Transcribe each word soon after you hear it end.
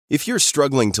If you're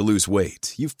struggling to lose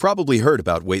weight, you've probably heard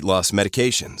about weight loss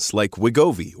medications like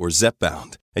Wegovy or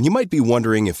Zepbound, and you might be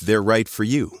wondering if they're right for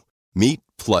you. Meet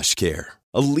PlushCare,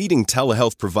 a leading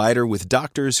telehealth provider with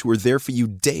doctors who are there for you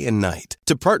day and night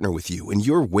to partner with you in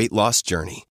your weight loss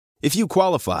journey. If you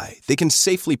qualify, they can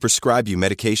safely prescribe you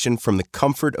medication from the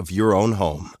comfort of your own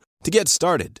home. To get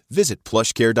started, visit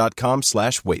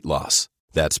plushcare.com/weightloss.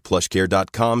 That's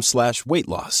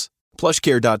plushcare.com/weightloss.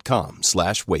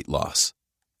 plushcare.com/weightloss.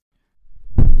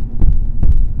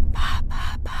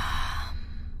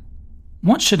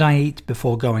 What should I eat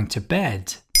before going to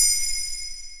bed?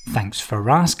 Thanks for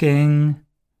asking.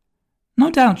 No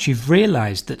doubt you've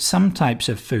realized that some types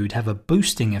of food have a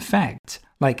boosting effect,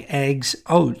 like eggs,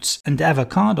 oats, and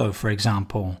avocado, for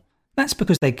example. That's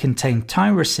because they contain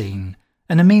tyrosine,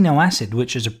 an amino acid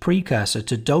which is a precursor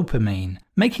to dopamine,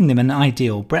 making them an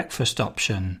ideal breakfast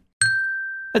option.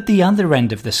 At the other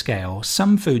end of the scale,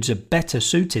 some foods are better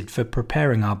suited for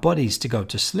preparing our bodies to go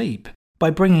to sleep by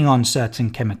bringing on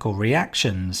certain chemical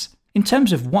reactions. In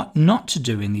terms of what not to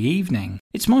do in the evening,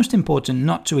 it's most important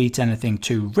not to eat anything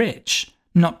too rich,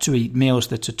 not to eat meals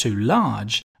that are too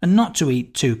large, and not to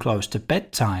eat too close to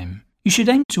bedtime. You should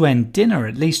aim to end dinner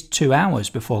at least 2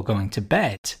 hours before going to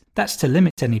bed. That's to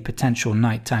limit any potential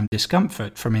nighttime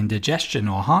discomfort from indigestion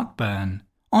or heartburn.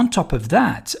 On top of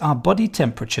that, our body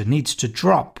temperature needs to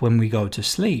drop when we go to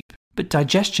sleep, but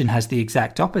digestion has the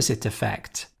exact opposite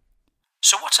effect.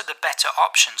 So what are the better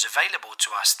options available to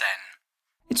us then?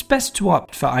 It's best to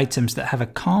opt for items that have a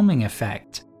calming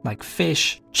effect, like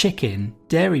fish, chicken,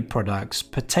 dairy products,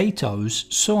 potatoes,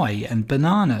 soy, and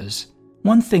bananas.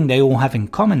 One thing they all have in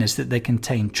common is that they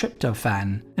contain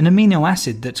tryptophan, an amino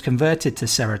acid that's converted to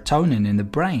serotonin in the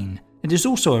brain. It is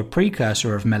also a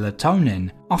precursor of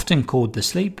melatonin, often called the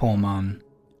sleep hormone.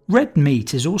 Red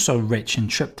meat is also rich in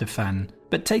tryptophan,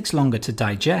 but takes longer to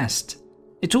digest.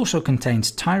 It also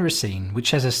contains tyrosine,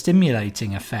 which has a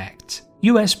stimulating effect.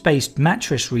 US-based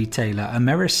mattress retailer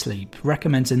Amerisleep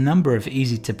recommends a number of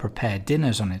easy-to-prepare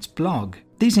dinners on its blog.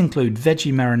 These include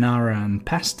veggie marinara and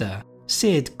pasta,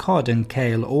 seared cod and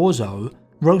kale orzo,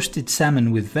 roasted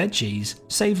salmon with veggies,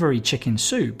 savory chicken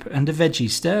soup, and a veggie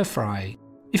stir-fry.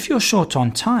 If you're short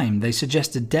on time, they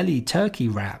suggest a deli turkey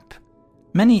wrap.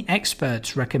 Many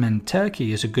experts recommend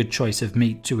turkey as a good choice of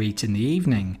meat to eat in the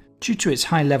evening, due to its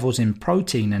high levels in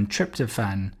protein and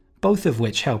tryptophan, both of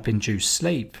which help induce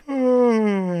sleep.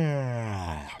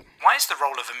 Why is the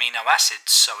role of amino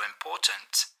acids so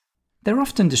important? They're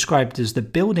often described as the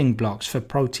building blocks for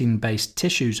protein-based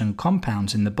tissues and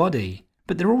compounds in the body,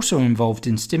 but they're also involved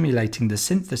in stimulating the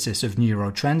synthesis of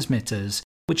neurotransmitters,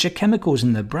 which are chemicals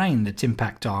in the brain that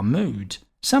impact our mood.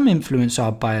 Some influence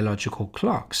our biological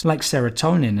clocks, like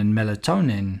serotonin and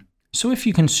melatonin. So if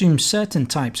you consume certain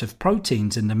types of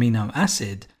proteins and amino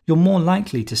acid, you're more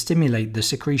likely to stimulate the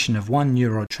secretion of one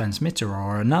neurotransmitter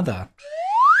or another.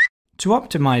 To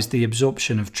optimize the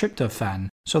absorption of tryptophan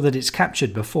so that it's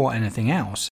captured before anything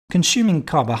else, consuming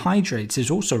carbohydrates is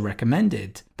also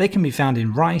recommended. They can be found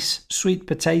in rice, sweet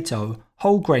potato,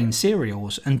 whole grain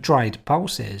cereals, and dried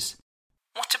pulses.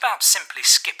 What about simply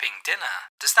skipping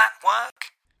dinner? Does that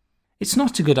work? It's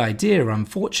not a good idea,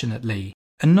 unfortunately.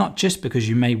 And not just because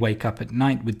you may wake up at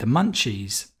night with the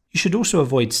munchies. You should also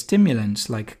avoid stimulants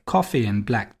like coffee and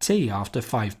black tea after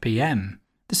 5 p.m.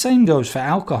 The same goes for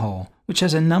alcohol, which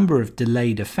has a number of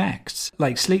delayed effects,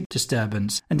 like sleep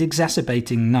disturbance and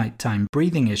exacerbating nighttime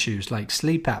breathing issues like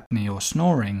sleep apnea or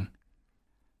snoring.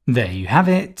 There you have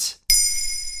it.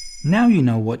 Now you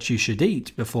know what you should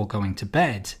eat before going to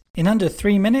bed. In under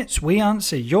 3 minutes, we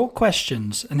answer your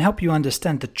questions and help you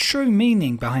understand the true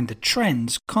meaning behind the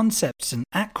trends, concepts, and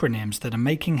acronyms that are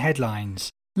making headlines.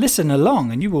 Listen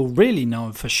along and you will really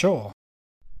know for sure.